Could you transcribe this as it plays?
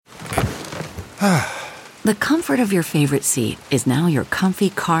The comfort of your favorite seat is now your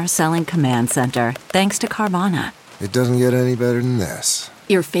comfy car selling command center, thanks to Carvana. It doesn't get any better than this.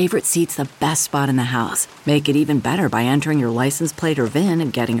 Your favorite seat's the best spot in the house. Make it even better by entering your license plate or VIN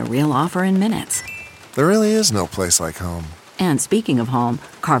and getting a real offer in minutes. There really is no place like home. And speaking of home,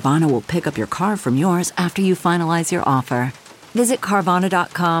 Carvana will pick up your car from yours after you finalize your offer. Visit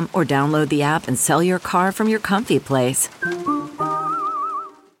Carvana.com or download the app and sell your car from your comfy place.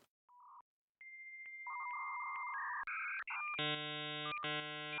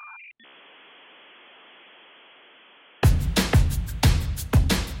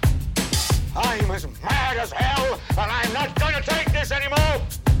 I'm as mad as hell, and I'm not going to take this anymore!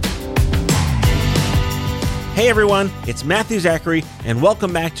 Hey everyone, it's Matthew Zachary, and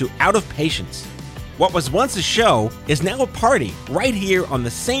welcome back to Out of Patience. What was once a show is now a party right here on the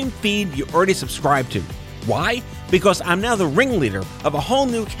same feed you already subscribed to. Why? Because I'm now the ringleader of a whole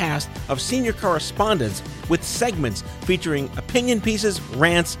new cast of senior correspondents with segments featuring opinion pieces,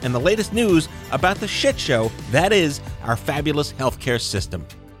 rants, and the latest news about the shit show that is our fabulous healthcare system.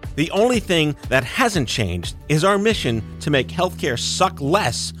 The only thing that hasn't changed is our mission to make healthcare suck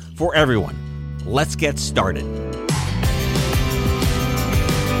less for everyone. Let's get started.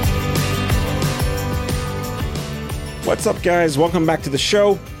 What's up, guys? Welcome back to the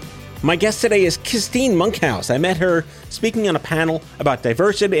show. My guest today is Kistine Monkhouse. I met her speaking on a panel about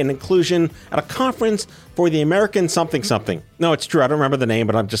diversity and inclusion at a conference for the American something something. No, it's true. I don't remember the name,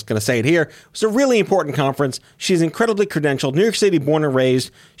 but I'm just going to say it here. It was a really important conference. She's incredibly credentialed, New York City born and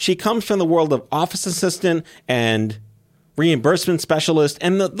raised. She comes from the world of office assistant and reimbursement specialist,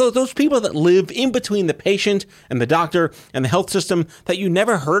 and those people that live in between the patient and the doctor and the health system that you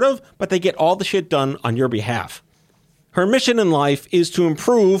never heard of, but they get all the shit done on your behalf. Her mission in life is to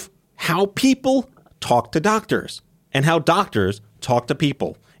improve how people talk to doctors and how doctors talk to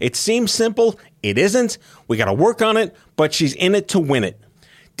people. It seems simple. It isn't. We got to work on it, but she's in it to win it.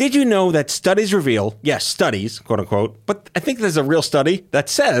 Did you know that studies reveal, yes, studies, quote unquote, but I think there's a real study that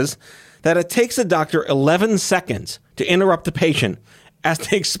says that it takes a doctor 11 seconds to interrupt the patient as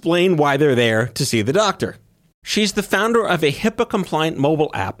they explain why they're there to see the doctor. She's the founder of a HIPAA-compliant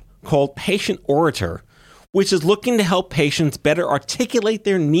mobile app called Patient Orator, which is looking to help patients better articulate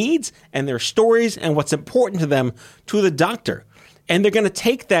their needs and their stories and what's important to them to the doctor. And they're going to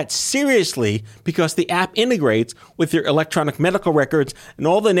take that seriously because the app integrates with your electronic medical records and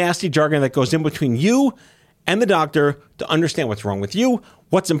all the nasty jargon that goes in between you and the doctor to understand what's wrong with you,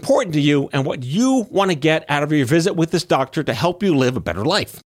 what's important to you, and what you want to get out of your visit with this doctor to help you live a better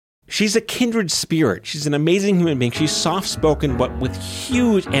life. She's a kindred spirit. She's an amazing human being. She's soft-spoken, but with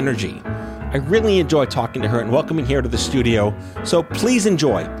huge energy. I really enjoy talking to her and welcoming her to the studio, so please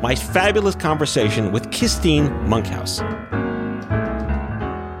enjoy my fabulous conversation with Kistine Monkhouse. All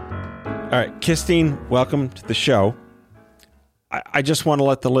right, Kistine, welcome to the show. I just want to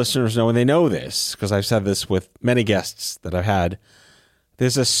let the listeners know, and they know this, because I've said this with many guests that I've had,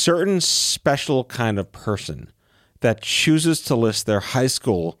 there's a certain special kind of person that chooses to list their high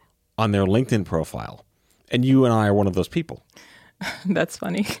school on their LinkedIn profile, and you and I are one of those people. That's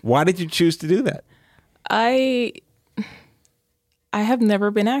funny. Why did you choose to do that? I have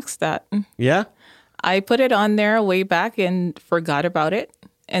never been asked that. Yeah? I put it on there way back and forgot about it.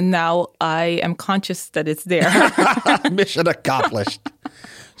 And now I am conscious that it's there. Mission accomplished.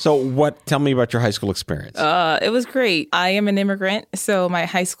 So tell me about your high school experience. It was great. I am an immigrant, so my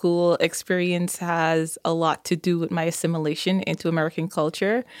high school experience has a lot to do with my assimilation into American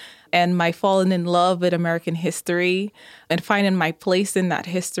culture and my falling in love with American history and finding my place in that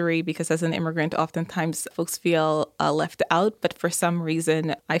history, because as an immigrant, oftentimes folks feel left out. But for some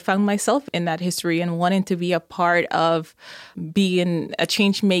reason, I found myself in that history and wanting to be a part of being a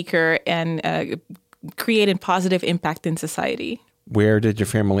change maker and creating positive impact in society. Where did your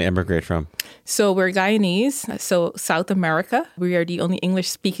family emigrate from? So we're Guyanese, so South America. We are the only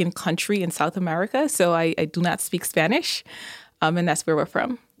English-speaking country in South America, so I do not speak Spanish, and that's where we're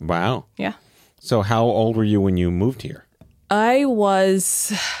from. Wow. Yeah. So how old were you when you moved here? I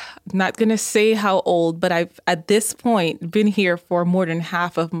was not going to say how old, but I've, at this point, been here for more than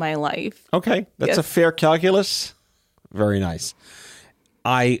half of my life. Okay. That's a fair calculus. Very nice.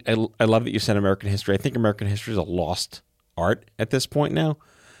 I love that you said American history. I think American history is a lost art at this point now.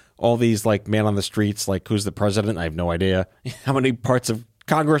 All these like man on the streets, like who's the president? I have no idea. How many parts of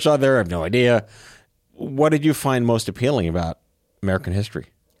Congress are there? I have no idea. What did you find most appealing about American history?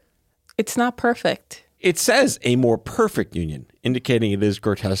 It's not perfect. It says a more perfect union, indicating it is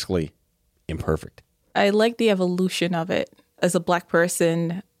grotesquely imperfect. I like the evolution of it. As a Black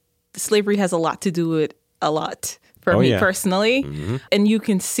person, slavery has a lot to do with a lot. for me yeah. personally. And you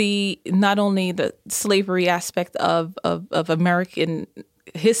can see not only the slavery aspect of American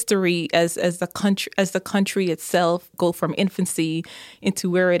history as the country itself go from infancy into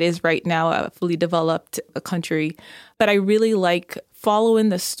where it is right now, a fully developed country. But I really like following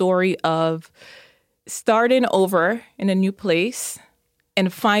the story of starting over in a new place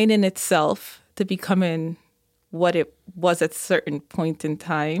and finding itself to becoming what it was at a certain point in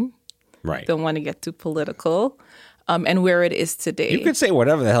time. Right. Don't want to get too political. And where it is today. You can say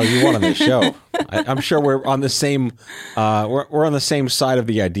whatever the hell you want on this show. I'm sure we're on the same we're on the same side of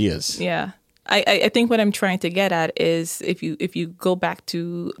the ideas. Yeah. I think what I'm trying to get at is if you go back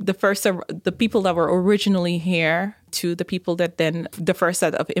to the people that were originally here to the people that then the first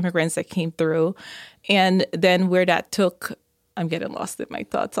set of immigrants that came through, and then where that took. I'm getting lost in my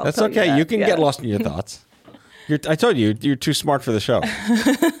thoughts. That's okay. You can get lost in your thoughts. I told you you're too smart for the show.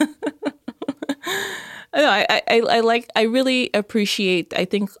 I really appreciate, I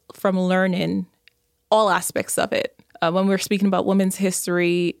think, from learning all aspects of it. When we're speaking about women's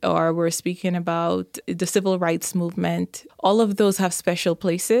history or we're speaking about the civil rights movement, all of those have special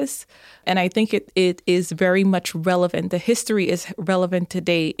places. And I think it is very much relevant. The history is relevant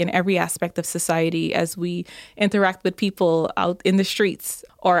today in every aspect of society as we interact with people out in the streets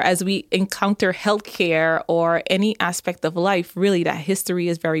or as we encounter healthcare or any aspect of life. Really, that history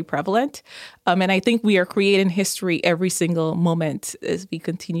is very prevalent. And I think we are creating history every single moment as we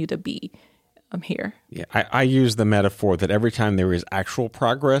continue to be. I'm here. Yeah, I use the metaphor that every time there is actual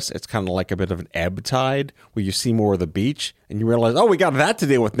progress, it's kind of like a bit of an ebb tide where you see more of the beach and you realize, oh, we got that to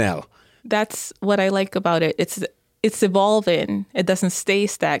deal with now. That's what I like about it. It's evolving. It doesn't stay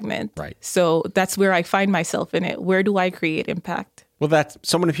stagnant. Right. So that's where I find myself in it. Where do I create impact? Well, that's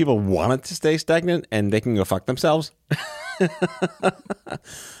so many people want it to stay stagnant and they can go fuck themselves.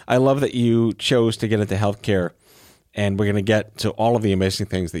 I love that you chose to get into healthcare. And we're going to get to all of the amazing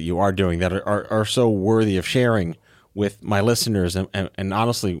things that you are doing that are so worthy of sharing with my listeners and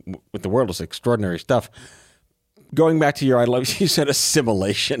honestly with the world. It's extraordinary stuff. Going back to you said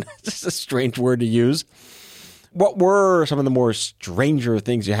assimilation. It's just a strange word to use. What were some of the more stranger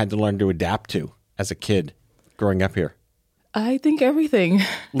things you had to learn to adapt to as a kid growing up here? I think everything.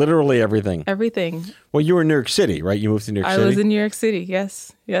 Literally everything. Everything. Well, you were in New York City, right? You moved to New York City? I was in New York City,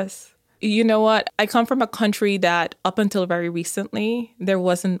 yes. You know what? I come from a country that up until very recently, there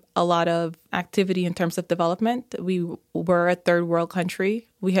wasn't a lot of activity in terms of development. We were a third world country.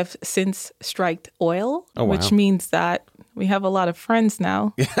 We have since striked oil, which means that we have a lot of friends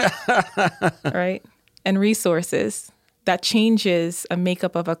now, right? And resources. That changes a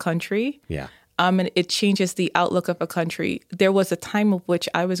makeup of a country. Yeah. And it changes the outlook of a country. There was a time of which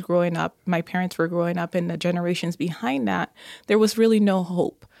I was growing up, my parents were growing up, and the generations behind that, there was really no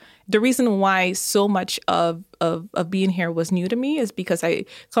hope. The reason why so much of being here was new to me is because I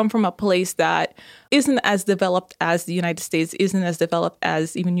come from a place that isn't as developed as the United States, isn't as developed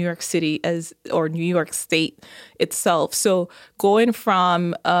as even New York City or New York State itself. So going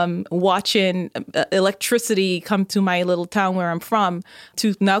from watching electricity come to my little town where I'm from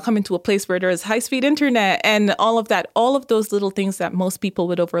to now coming to a place where there is high-speed internet and all of that, all of those little things that most people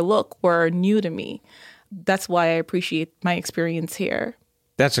would overlook were new to me. That's why I appreciate my experience here.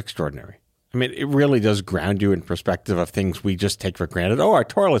 That's extraordinary. I mean, it really does ground you in perspective of things we just take for granted. Oh, our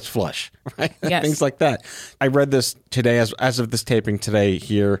toilet's flush, right? Yes. Things like that. I read this today, as of this taping today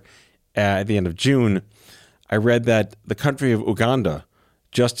here at the end of June, I read that the country of Uganda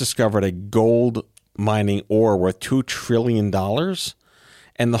just discovered a gold mining ore worth $2 trillion.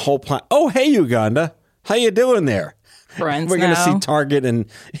 And the whole planet, oh, hey, Uganda, how you doing there? Friends We're going to now. see Target and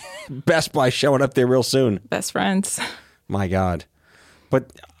Best Buy showing up there real soon. Best friends. My God.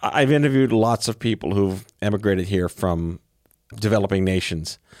 But I've interviewed lots of people who've emigrated here from developing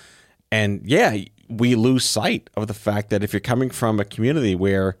nations. And yeah, we lose sight of the fact that if you're coming from a community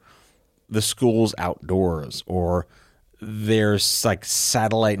where the school's outdoors or there's like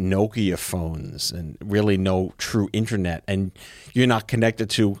satellite Nokia phones and really no true internet, and you're not connected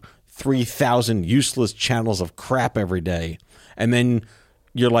to 3,000 useless channels of crap every day, and then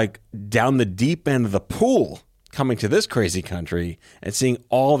you're like down the deep end of the pool coming to this crazy country and seeing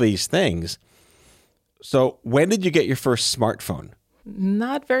all these things. So when did you get your first smartphone?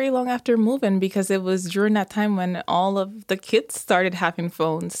 Not very long after moving, because it was during that time when all of the kids started having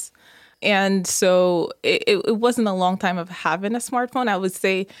phones. And so it wasn't a long time of having a smartphone. I would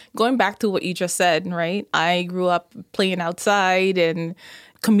say, going back to what you just said, right? I grew up playing outside and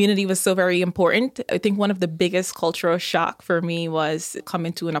community was so very important. I think one of the biggest cultural shock for me was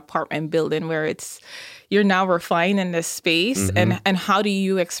coming to an apartment building where you're now refined in this space. And how do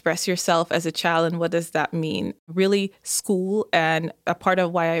you express yourself as a child, and what does that mean? Really, school, and a part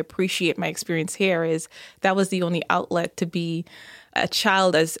of why I appreciate my experience here is that was the only outlet to be a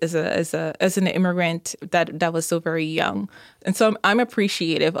child as an immigrant that was so very young. And so I'm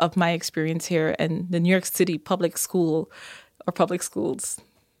appreciative of my experience here and the New York City public school or public schools.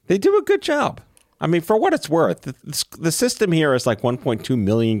 They do a good job. I mean, for what it's worth, the system here is like 1.2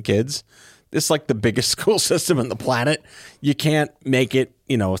 million kids. It's like the biggest school system on the planet. You can't make it,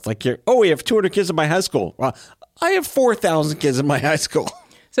 it's like we have 200 kids in my high school. Well, I have 4,000 kids in my high school.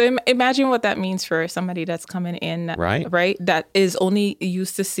 So imagine what that means for somebody that's coming in, right? That is only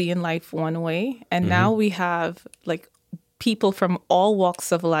used to seeing life one way. And now we have like people from all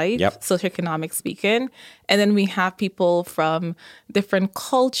walks of life, socioeconomic speaking. And then we have people from different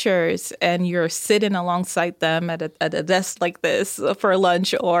cultures, and you're sitting alongside them at a desk like this for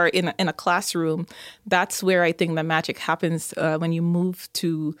lunch or in a classroom. That's where I think the magic happens when you move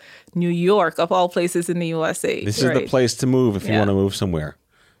to New York, of all places in the USA. This is the place to move if you want to move somewhere.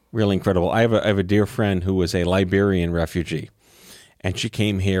 Really incredible. I have a dear friend who was a Liberian refugee, and she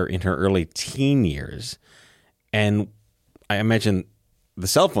came here in her early teen years. And I imagine the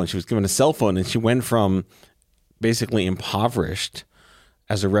cell phone. She was given a cell phone, and she went from basically impoverished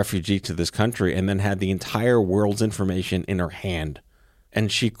as a refugee to this country, and then had the entire world's information in her hand.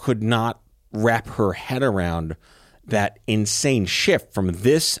 And she could not wrap her head around that insane shift from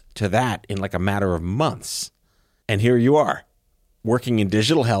this to that in like a matter of months. And here you are, working in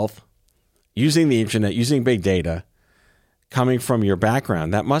digital health, using the internet, using big data, coming from your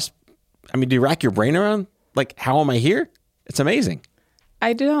background. Do you rack your brain around? Like, how am I here? It's amazing.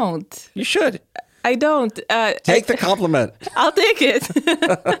 I don't. You should. I don't. Take the compliment. I'll take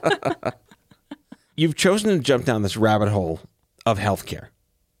it. You've chosen to jump down this rabbit hole of healthcare.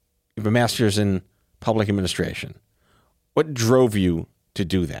 You have a master's in public administration. What drove you to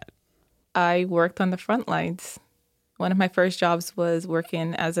do that? I worked on the front lines. One of my first jobs was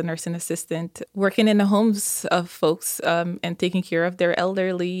working as a nursing assistant, working in the homes of folks and taking care of their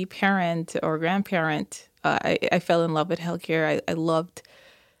elderly parent or grandparent. I fell in love with healthcare. I loved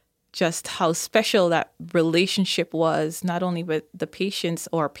just how special that relationship was, not only with the patients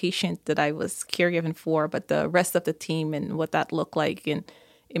or patient that I was caregiving for, but the rest of the team and what that looked like. And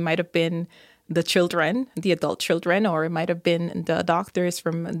it might have been the children, the adult children, or it might have been the doctors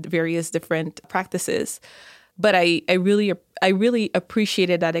from various different practices. But I really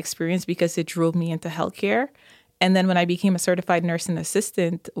appreciated that experience because it drove me into healthcare. And then when I became a certified nursing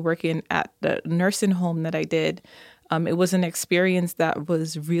assistant working at the nursing home that I did, it was an experience that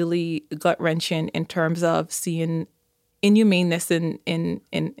was really gut-wrenching in terms of seeing inhumaneness in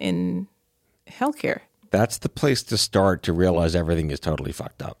healthcare. That's the place to start to realize everything is totally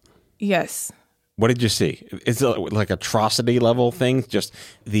fucked up. Yes. What did you see? Is it like atrocity level things? Just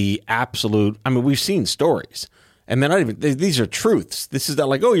the absolute, we've seen stories. And they're not even, these are truths. This is not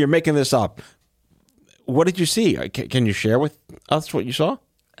like, you're making this up. What did you see? Can you share with us what you saw?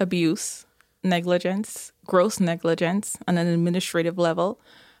 Abuse, negligence, gross negligence on an administrative level,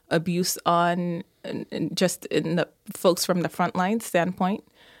 abuse on just in the folks from the frontline standpoint,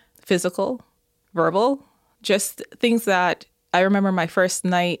 physical, verbal, just things that I remember my first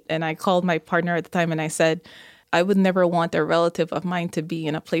night, and I called my partner at the time and I said, I would never want a relative of mine to be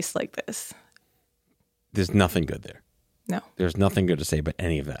in a place like this. There's nothing good there. No. There's nothing good to say about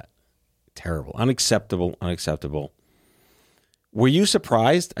any of that. Terrible. Unacceptable. Were you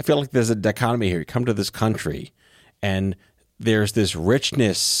surprised? I feel like there's a dichotomy here. You come to this country and there's this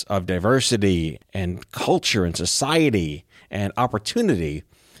richness of diversity and culture and society and opportunity.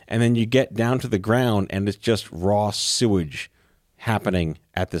 And then you get down to the ground and it's just raw sewage happening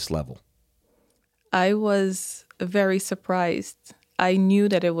at this level. I was very surprised. I knew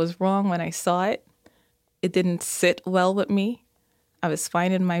that it was wrong when I saw it. It didn't sit well with me. I was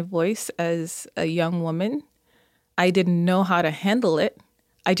finding my voice as a young woman. I didn't know how to handle it.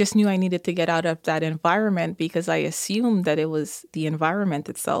 I just knew I needed to get out of that environment because I assumed that it was the environment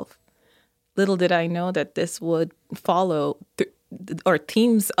itself. Little did I know that this would follow, or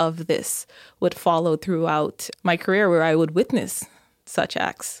themes of this would follow throughout my career where I would witness such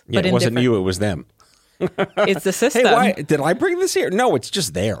acts. Yeah, but it wasn't you, it was them. It's the system. Hey, why did I bring this here? No, it's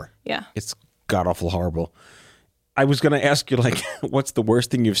just there. Yeah. It's god-awful horrible. I was going to ask you, what's the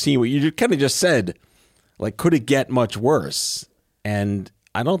worst thing you've seen? Well, you kind of just said, could it get much worse? And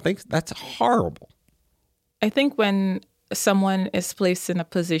I don't think that's horrible. I think when someone is placed in a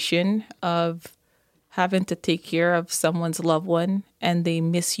position of having to take care of someone's loved one and they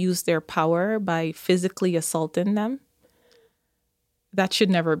misuse their power by physically assaulting them. That should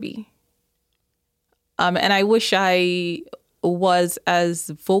never be. And I wish I was as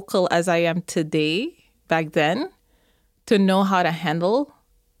vocal as I am today, back then, to know how to handle,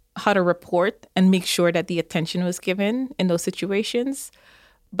 how to report and make sure that the attention was given in those situations.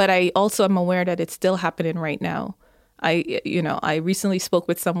 But I also am aware that it's still happening right now. I recently spoke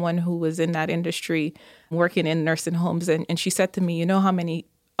with someone who was in that industry working in nursing homes, and she said to me, you know how many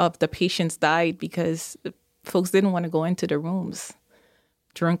of the patients died because folks didn't want to go into the rooms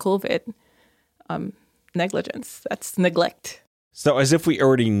during COVID. Negligence, that's neglect. So as if we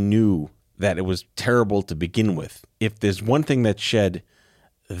already knew that it was terrible to begin with, if there's one thing that shed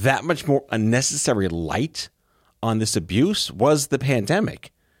that much more unnecessary light on this abuse was the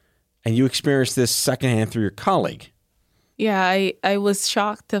pandemic, and you experienced this secondhand through your colleague. Yeah, I was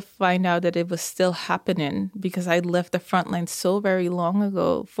shocked to find out that it was still happening because I left the front line so very long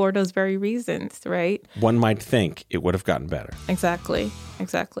ago for those very reasons, right? One might think it would have gotten better. Exactly.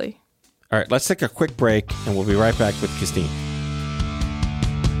 All right, let's take a quick break, and we'll be right back with Christine.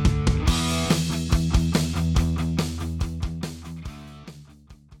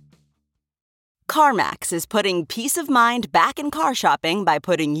 CarMax is putting peace of mind back in car shopping by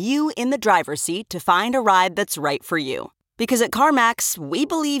putting you in the driver's seat to find a ride that's right for you. Because at CarMax, we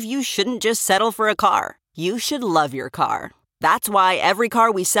believe you shouldn't just settle for a car. You should love your car. That's why every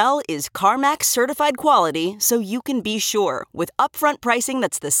car we sell is CarMax certified quality, so you can be sure with upfront pricing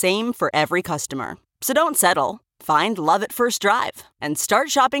that's the same for every customer. So don't settle. Find love at first drive and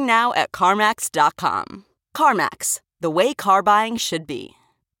start shopping now at CarMax.com. CarMax, the way car buying should be.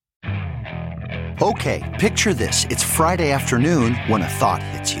 Okay, picture this. It's Friday afternoon when a thought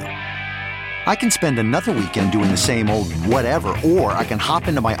hits you. I can spend another weekend doing the same old whatever, or I can hop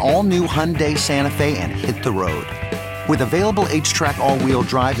into my all-new Hyundai Santa Fe and hit the road. With available H-Track all-wheel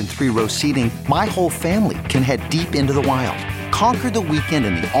drive and 3-row seating, my whole family can head deep into the wild. Conquer the weekend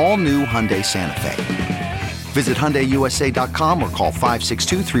in the all-new Hyundai Santa Fe. Visit HyundaiUSA.com or call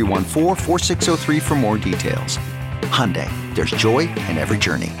 562-314-4603 for more details. Hyundai, there's joy in every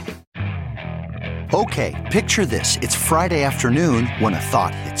journey. Okay, picture this. It's Friday afternoon when a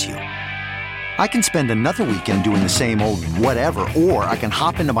thought hits you. I can spend another weekend doing the same old whatever, or I can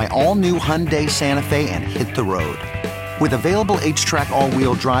hop into my all-new Hyundai Santa Fe and hit the road. With available H-Track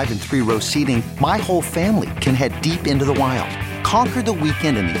all-wheel drive and 3-row seating, my whole family can head deep into the wild. Conquer the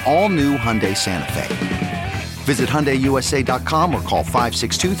weekend in the all-new Hyundai Santa Fe. Visit HyundaiUSA.com or call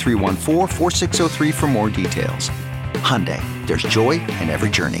 562-314-4603 for more details. Hyundai, there's joy in every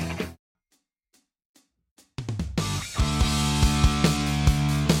journey.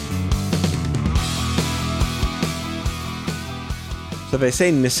 So they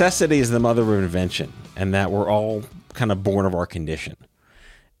say necessity is the mother of invention, and that we're all kind of born of our condition.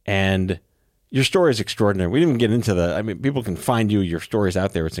 And your story is extraordinary. We didn't even get into people can find your stories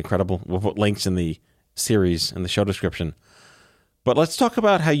out there. It's incredible. We'll put links in the series and the show description. But let's talk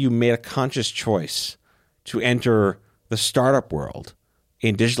about how you made a conscious choice to enter the startup world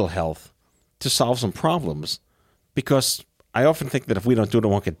in digital health to solve some problems, because I often think that if we don't do it, it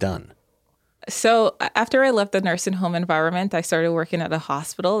won't get done. So after I left the nursing home environment, I started working at a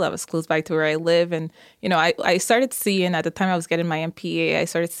hospital that was close by to where I live. And, I started seeing, at the time I was getting my MPA, I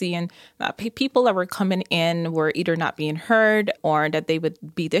started seeing people that were coming in were either not being heard or that they would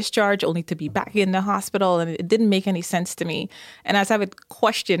be discharged only to be back in the hospital. And it didn't make any sense to me. And as I would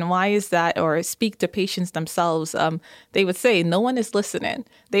question, why is that, or speak to patients themselves, they would say, no one is listening.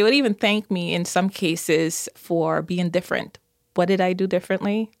 They would even thank me in some cases for being different. What did I do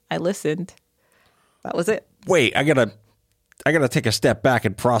differently? I listened. That was it. Wait, I gotta take a step back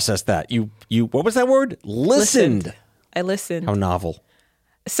and process that. You what was that word? Listened. I listened. How novel.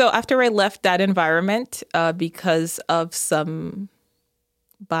 So after I left that environment, because of some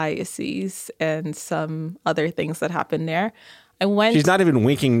biases and some other things that happened there, I went. She's not even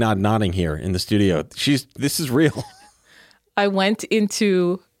winking, nodding here in the studio. This is real. I went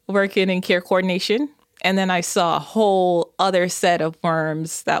into working in care coordination, and then I saw a whole other set of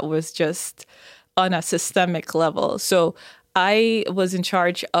worms that was just on a systemic level. So I was in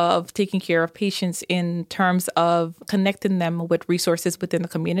charge of taking care of patients in terms of connecting them with resources within the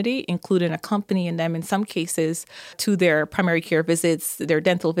community, including accompanying them in some cases to their primary care visits, their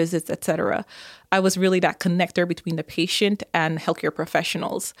dental visits, etc. I was really that connector between the patient and healthcare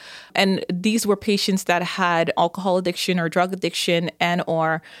professionals. And these were patients that had alcohol addiction or drug addiction, and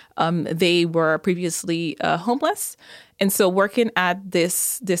or they were previously homeless. And so working at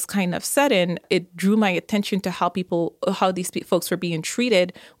this kind of setting, it drew my attention to how these folks were being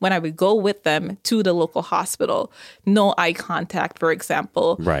treated when I would go with them to the local hospital. No eye contact, for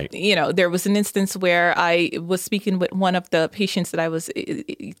example. Right. There was an instance where I was speaking with one of the patients that I was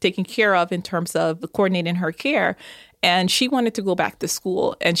taking care of in terms of coordinating her care. And she wanted to go back to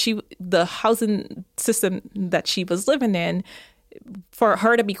school. And the housing system that she was living in, for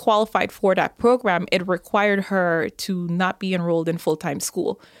her to be qualified for that program, it required her to not be enrolled in full-time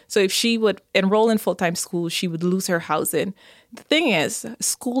school. So if she would enroll in full-time school, she would lose her housing. The thing is,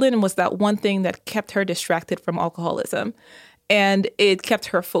 schooling was that one thing that kept her distracted from alcoholism, and it kept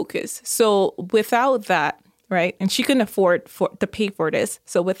her focused. So without that, right, and she couldn't afford to pay for this.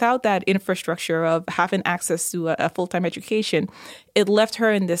 So without that infrastructure of having access to a full-time education, it left her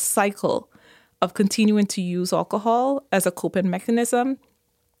in this cycle of continuing to use alcohol as a coping mechanism,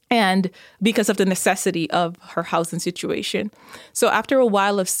 and because of the necessity of her housing situation. So after a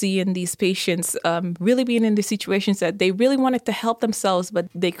while of seeing these patients really being in these situations that they really wanted to help themselves, but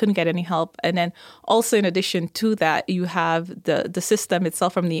they couldn't get any help. And then also in addition to that, you have the system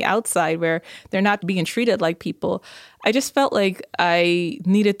itself from the outside where they're not being treated like people. I just felt like I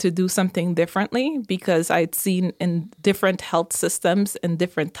needed to do something differently because I'd seen in different health systems and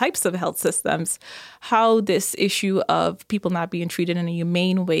different types of health systems how this issue of people not being treated in a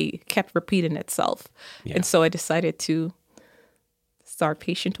humane way kept repeating itself. Yeah. And so I decided to start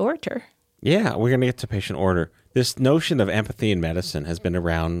Patient Orator. Yeah, we're going to get to Patient Orator. This notion of empathy in medicine has been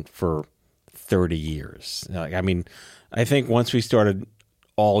around for 30 years. I think once we started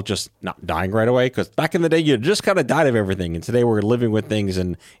all just not dying right away, because back in the day you just kind of died of everything, and today we're living with things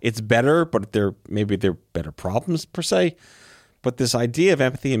and it's better, but they're better problems per se. But this idea of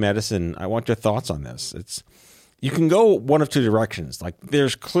empathy in medicine, I want your thoughts on this. You can go one of two directions. Like,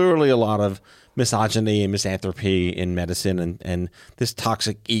 there's clearly a lot of misogyny and misanthropy in medicine, and this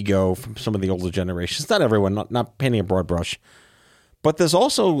toxic ego from some of the older generations. Not everyone, not painting a broad brush, but there's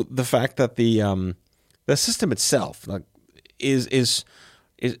also the fact that the system itself is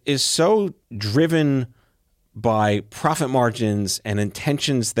so driven by profit margins and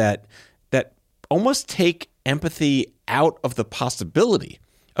intentions that almost take empathy out of the possibility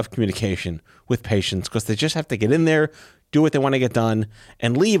of communication with patients, because they just have to get in there, do what they want to get done,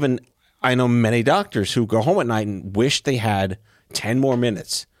 and leave. And I know many doctors who go home at night and wish they had 10 more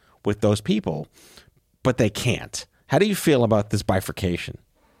minutes with those people, but they can't. How do you feel about this bifurcation?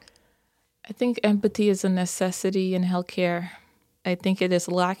 I think empathy is a necessity in healthcare. I think it is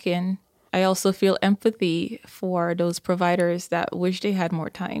lacking. I also feel empathy for those providers that wish they had more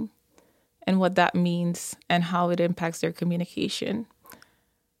time and what that means and how it impacts their communication.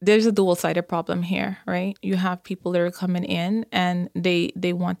 There's a dual-sided problem here, right? You have people that are coming in and they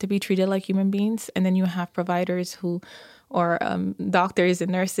want to be treated like human beings. And then you have providers or doctors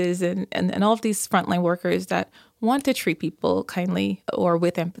and nurses and all of these frontline workers that want to treat people kindly or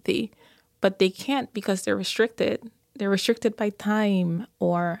with empathy, but they can't because they're restricted. They're restricted by time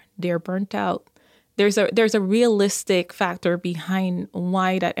or they're burnt out. There's a realistic factor behind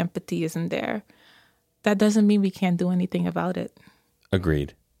why that empathy isn't there. That doesn't mean we can't do anything about it.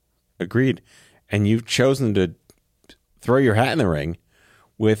 Agreed. And you've chosen to throw your hat in the ring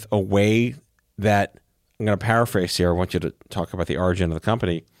with a way that, I'm going to paraphrase here, I want you to talk about the origin of the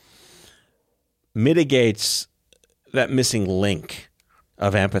company, mitigates that missing link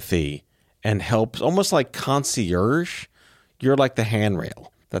of empathy and helps, almost like concierge. You're like the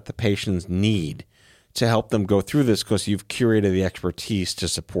handrail that the patients need to help them go through this, because you've curated the expertise to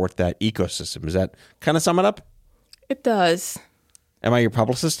support that ecosystem. Does that kind of sum it up? It does. Am I your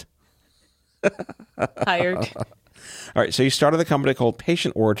publicist? Hired. All right. So you started the company called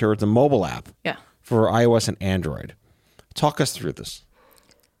Patient Orator. It's a mobile app for iOS and Android. Talk us through this.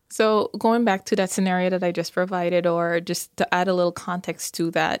 So going back to that scenario that I just provided, or just to add a little context to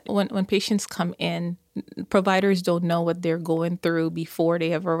that, when patients come in, providers don't know what they're going through before they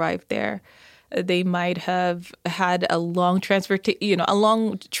have arrived there. They might have had a long a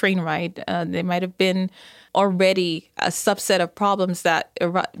long train ride. They might have been already a subset of problems that,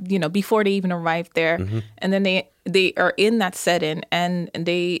 before they even arrived there. Mm-hmm. And then they are in that setting and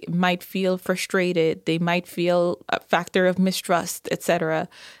they might feel frustrated. They might feel a factor of mistrust, etc.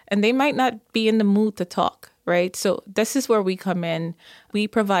 And they might not be in the mood to talk, right? So this is where we come in. We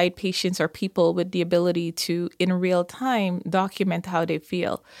provide patients or people with the ability to, in real time, document how they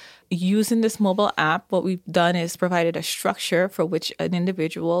feel. Using this mobile app, what we've done is provided a structure for which an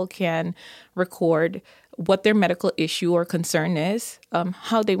individual can record what their medical issue or concern is,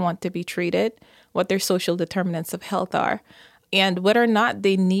 how they want to be treated, what their social determinants of health are, and whether or not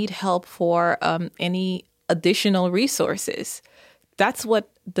they need help for any additional resources. That's what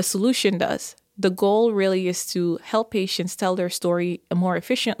the solution does. The goal really is to help patients tell their story more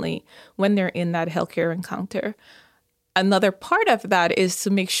efficiently when they're in that healthcare encounter. Another part of that is to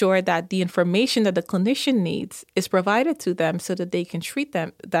make sure that the information that the clinician needs is provided to them so that they can treat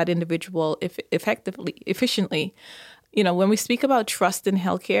that individual efficiently. When we speak about trust in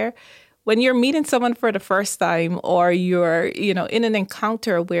healthcare, when you're meeting someone for the first time, or you're, in an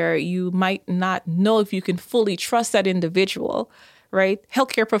encounter where you might not know if you can fully trust that individual, right?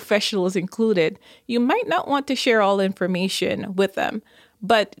 Healthcare professionals included, you might not want to share all information with them,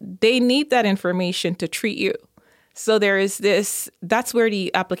 but they need that information to treat you. So that's where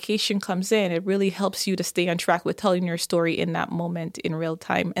the application comes in. It really helps you to stay on track with telling your story in that moment in real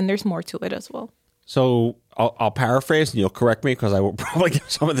time. And there's more to it as well. So I'll paraphrase and you'll correct me because I will probably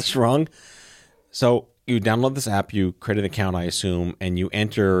get some of this wrong. So you download this app, you create an account, I assume, and you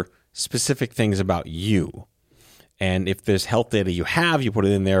enter specific things about you. And if there's health data you have, you put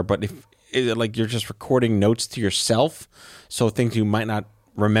it in there. But if like you're just recording notes to yourself, so things you might not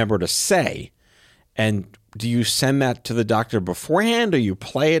remember to say. And do you send that to the doctor beforehand, or you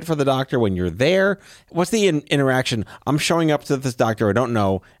play it for the doctor when you're there? What's the interaction? I'm showing up to this doctor I don't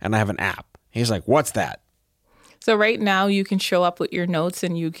know, and I have an app. He's like, what's that? So right now you can show up with your notes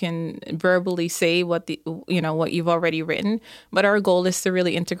and you can verbally say what you've already written. But our goal is to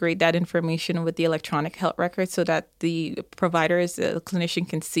really integrate that information with the electronic health record so that the providers, the clinician,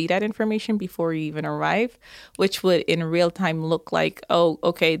 can see that information before you even arrive, which would in real time look like, oh,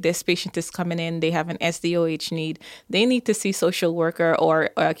 okay, this patient is coming in, they have an SDOH need. They need to see social worker or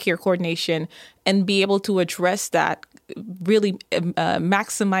care coordination and be able to address that, really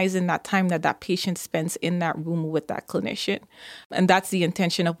maximizing that time that patient spends in that room with that clinician. And that's the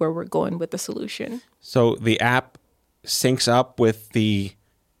intention of where we're going with the solution. So the app syncs up with the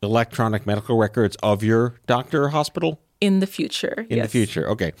electronic medical records of your doctor or hospital? In the future, In the future,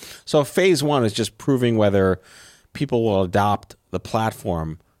 okay. So phase one is just proving whether people will adopt the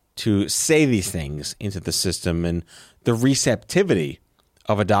platform to say these things into the system and the receptivity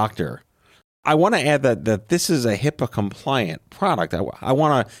of a doctor. I want to add that this is a HIPAA-compliant product. I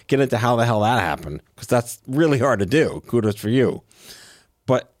want to get into how the hell that happened, because that's really hard to do. Kudos for you.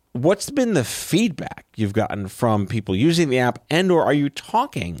 But what's been the feedback you've gotten from people using the app, and or are you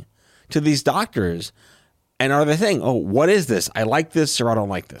talking to these doctors, and are they saying, oh, what is this? I like this, or I don't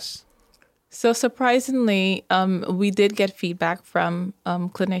like this? So surprisingly, we did get feedback from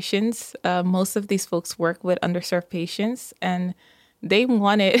clinicians. Most of these folks work with underserved patients, and they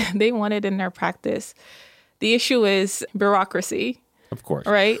want it in their practice. The issue is bureaucracy. Of course.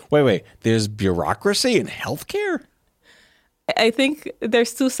 Right? Wait. There's bureaucracy in healthcare? I think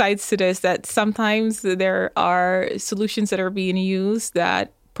there's two sides to this, that sometimes there are solutions that are being used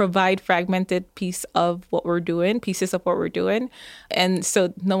that provide fragmented pieces of what we're doing. And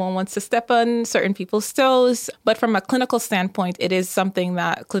so no one wants to step on certain people's toes. But from a clinical standpoint, it is something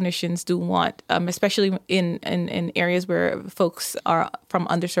that clinicians do want, especially in areas where folks are from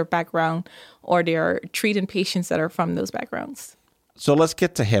underserved background or they are treating patients that are from those backgrounds. So let's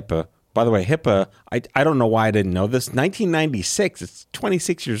get to HIPAA. By the way, HIPAA, I don't know why I didn't know this. 1996, it's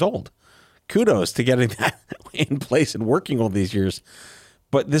 26 years old. Kudos to getting that in place and working all these years.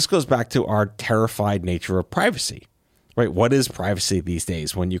 But this goes back to our terrified nature of privacy, right? What is privacy these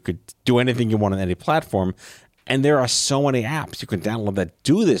days when you could do anything you want on any platform? And there are so many apps you can download that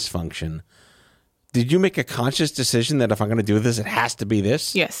do this function. Did you make a conscious decision that if I'm going to do this, it has to be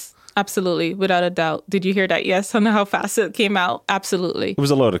this? Yes, absolutely. Without a doubt. Did you hear that? Yes. I know how fast it came out. Absolutely. It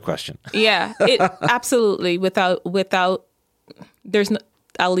was a loaded question. Yeah, absolutely. Without,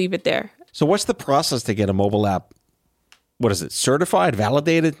 I'll leave it there. So what's the process to get a mobile app? What is it? Certified,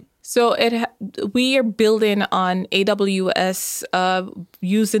 validated? So we are building on AWS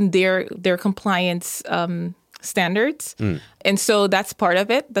using their compliance standards. And so that's part of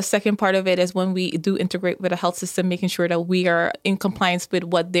it. The second part of it is when we do integrate with a health system, making sure that we are in compliance with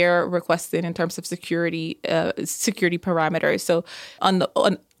what they're requesting in terms of security parameters. So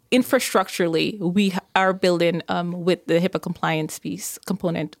on infrastructurally, we are building with the HIPAA compliance piece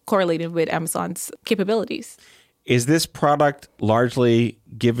component correlated with Amazon's capabilities. Is this product largely,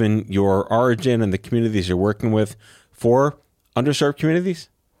 given your origin and the communities you're working with, for underserved communities?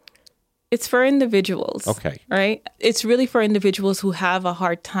 It's for individuals. Okay. Right? It's really for individuals who have a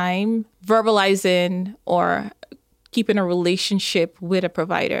hard time verbalizing or keeping a relationship with a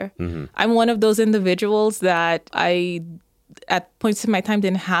provider. Mm-hmm. I'm one of those individuals that at points in my time,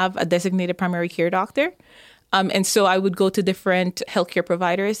 didn't have a designated primary care doctor. And so I would go to different healthcare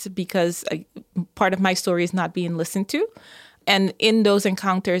providers because part of my story is not being listened to. And in those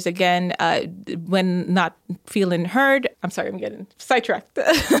encounters, again, when not feeling heard, I'm sorry, I'm getting sidetracked.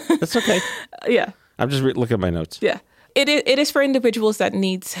 That's okay. Yeah. I'm just looking at my notes. Yeah. It is for individuals that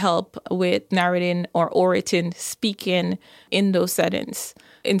needs help with narrating or orating, speaking in those settings.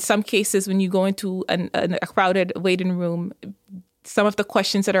 In some cases, when you go into a crowded waiting room, some of the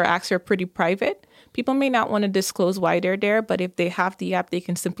questions that are asked are pretty private. People may not want to disclose why they're there, but if they have the app, they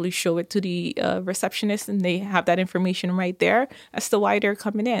can simply show it to the receptionist and they have that information right there as to why they're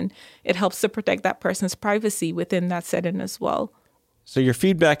coming in. It helps to protect that person's privacy within that setting as well. So your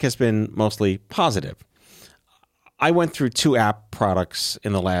feedback has been mostly positive. I went through 2 app products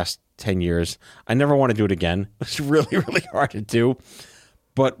in the last 10 years. I never want to do it again. It's really, really hard to do.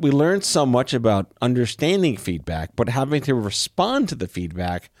 But we learned so much about understanding feedback, but having to respond to the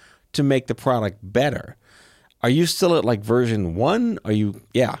feedback to make the product better. Are you still at like version 1? Are you?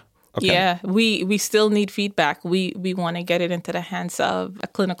 Yeah. Okay. Yeah, we still need feedback. We want to get it into the hands of a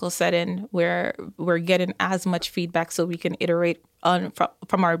clinical setting where we're getting as much feedback so we can iterate on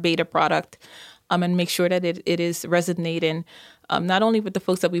from our beta product and make sure that it is resonating not only with the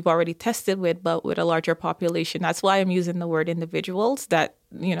folks that we've already tested with, but with a larger population. That's why I'm using the word individuals that,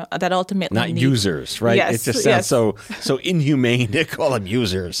 that ultimately not users, right? Yes, it just sounds so inhumane to call them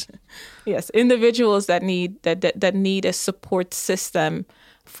users. Yes, individuals that need that need a support system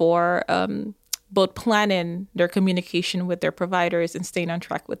for both planning their communication with their providers and staying on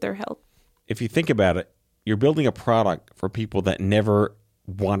track with their health. If you think about it, you're building a product for people that never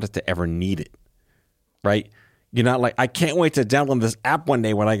wanted to ever need it, right? You're not like, I can't wait to download this app one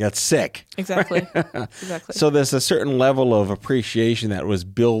day when I get sick. Exactly. Exactly. So there's a certain level of appreciation that was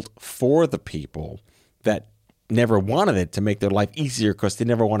built for the people that never wanted it to make their life easier because they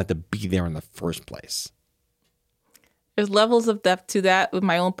never wanted to be there in the first place. There's levels of depth to that with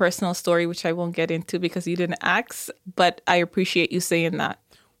my own personal story, which I won't get into because you didn't ask, but I appreciate you saying that.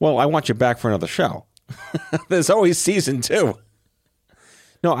 Well, I want you back for another show. There's always season 2.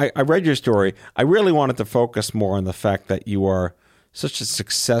 No, I read your story. I really wanted to focus more on the fact that you are such a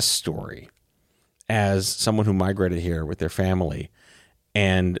success story as someone who migrated here with their family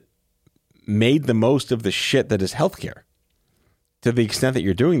and made the most of the shit that is healthcare. To the extent that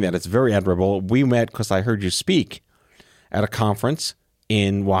you're doing that, it's very admirable. We met because I heard you speak at a conference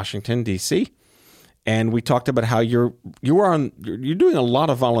in Washington, D.C., and we talked about how you're doing a lot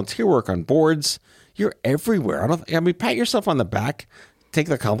of volunteer work on boards. You're everywhere. Pat yourself on the back. Take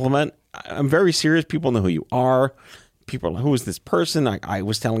the compliment. I'm very serious. People know who you are. People, who is this person? I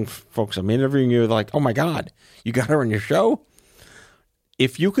was telling folks I'm interviewing you, like, oh my God, you got her on your show?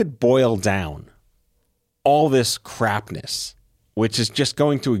 If you could boil down all this crapness, which is just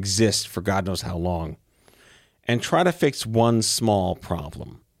going to exist for God knows how long, and try to fix one small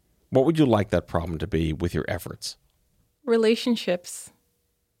problem, what would you like that problem to be with your efforts? Relationships.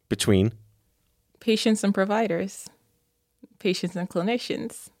 Between? Patients and providers. Patients and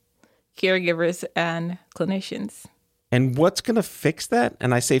clinicians, caregivers and clinicians. And what's going to fix that?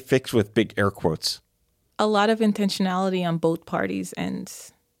 And I say fix with big air quotes. A lot of intentionality on both parties'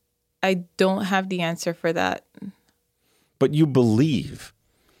 ends. I don't have the answer for that. But you believe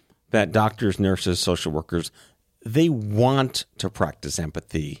that doctors, nurses, social workers, they want to practice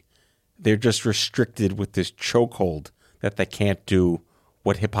empathy. They're just restricted with this chokehold that they can't do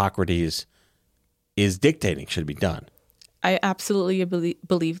what Hippocrates is dictating should be done. I absolutely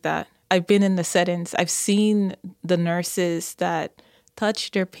believe that. I've been in the settings. I've seen the nurses that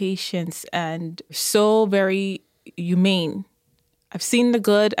touch their patients and so very humane. I've seen the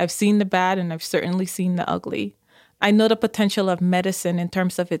good, I've seen the bad, and I've certainly seen the ugly. I know the potential of medicine in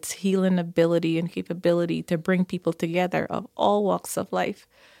terms of its healing ability and capability to bring people together of all walks of life.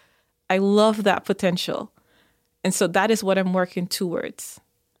 I love that potential. And so that is what I'm working towards.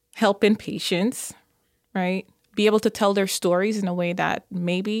 Helping patients, right? Be able to tell their stories in a way that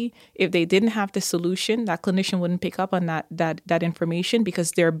maybe if they didn't have the solution, that clinician wouldn't pick up on that information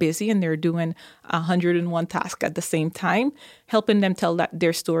because they're busy and they're doing 101 tasks at the same time, helping them tell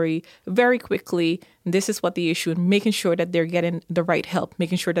their story very quickly. This is what the issue, and making sure that they're getting the right help,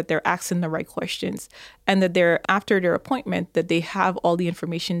 making sure that they're asking the right questions, and that they're, after their appointment, that they have all the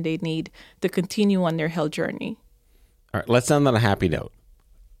information they need to continue on their health journey. All right, let's end on a happy note.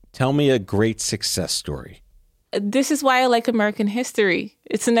 Tell me a great success story. This is why I like American history.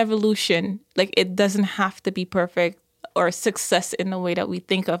 It's an evolution. Like, it doesn't have to be perfect or success in the way that we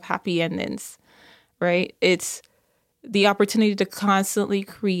think of happy endings, right? It's the opportunity to constantly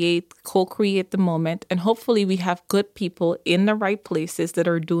co-create the moment. And hopefully we have good people in the right places that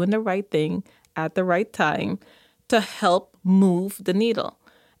are doing the right thing at the right time to help move the needle.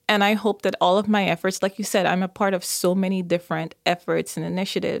 And I hope that all of my efforts, like you said, I'm a part of so many different efforts and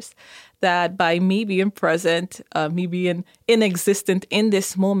initiatives that by me being present, me being existent in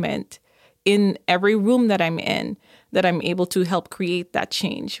this moment, in every room that I'm in, that I'm able to help create that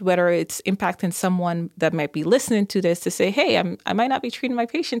change, whether it's impacting someone that might be listening to this to say, hey, I might not be treating my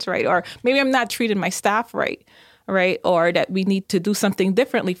patients right, or maybe I'm not treating my staff right, or that we need to do something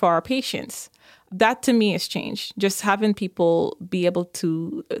differently for our patients. That to me is change. Just having people be able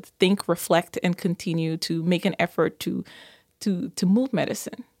to think, reflect, and continue to make an effort to move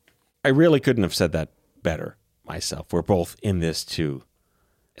medicine. I really couldn't have said that better myself. We're both in this too.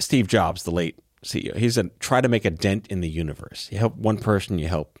 Steve Jobs, the late CEO, he said, try to make a dent in the universe. You help one person, you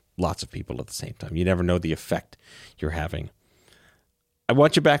help lots of people at the same time. You never know the effect you're having. I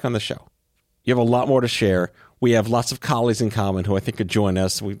want you back on the show. You have a lot more to share. We have lots of colleagues in common who I think could join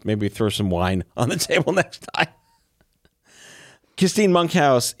us. We maybe throw some wine on the table next time. Christine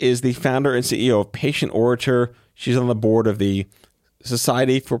Monkhouse is the founder and CEO of Patient Orator. She's on the board of the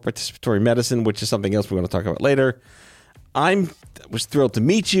Society for Participatory Medicine, which is something else we're going to talk about later. I was thrilled to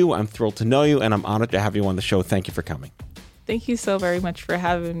meet you. I'm thrilled to know you, and I'm honored to have you on the show. Thank you for coming. Thank you so very much for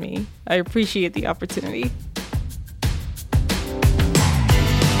having me. I appreciate the opportunity.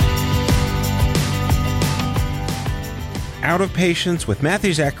 Out of Patients with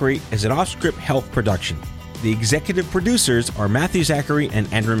Matthew Zachary is an Off-Script Health production. The executive producers are Matthew Zachary and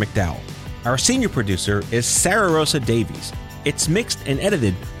Andrew McDowell. Our senior producer is Sarah Rosa Davies. It's mixed and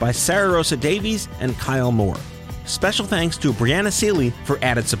edited by Sarah Rosa Davies and Kyle Moore. Special thanks to Brianna Seeley for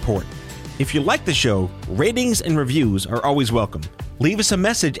added support. If you like the show, ratings and reviews are always welcome. Leave us a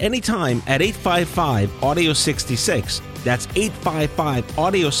message anytime at 855-AUDIO-66. That's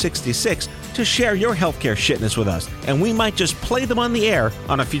 855-AUDIO-66 to share your healthcare shitness with us, and we might just play them on the air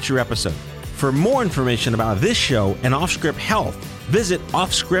on a future episode. For more information about this show and Off-Script Health, visit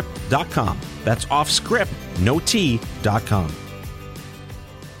offscript.com. That's offscript, no T.com.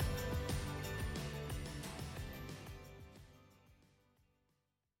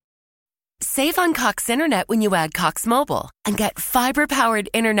 Save on Cox Internet when you add Cox Mobile and get fiber-powered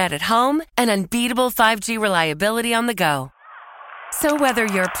internet at home and unbeatable 5G reliability on the go. So whether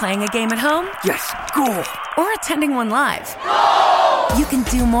you're playing a game at home, yes, cool, or attending one live, you can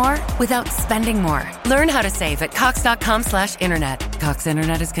do more without spending more. Learn how to save at cox.com/internet. Cox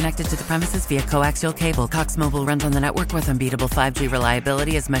Internet is connected to the premises via coaxial cable. Cox Mobile runs on the network with unbeatable 5G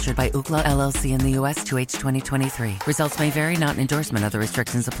reliability as measured by Ookla LLC in the U.S. 2H 2023. Results may vary, not an endorsement. Other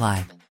restrictions apply.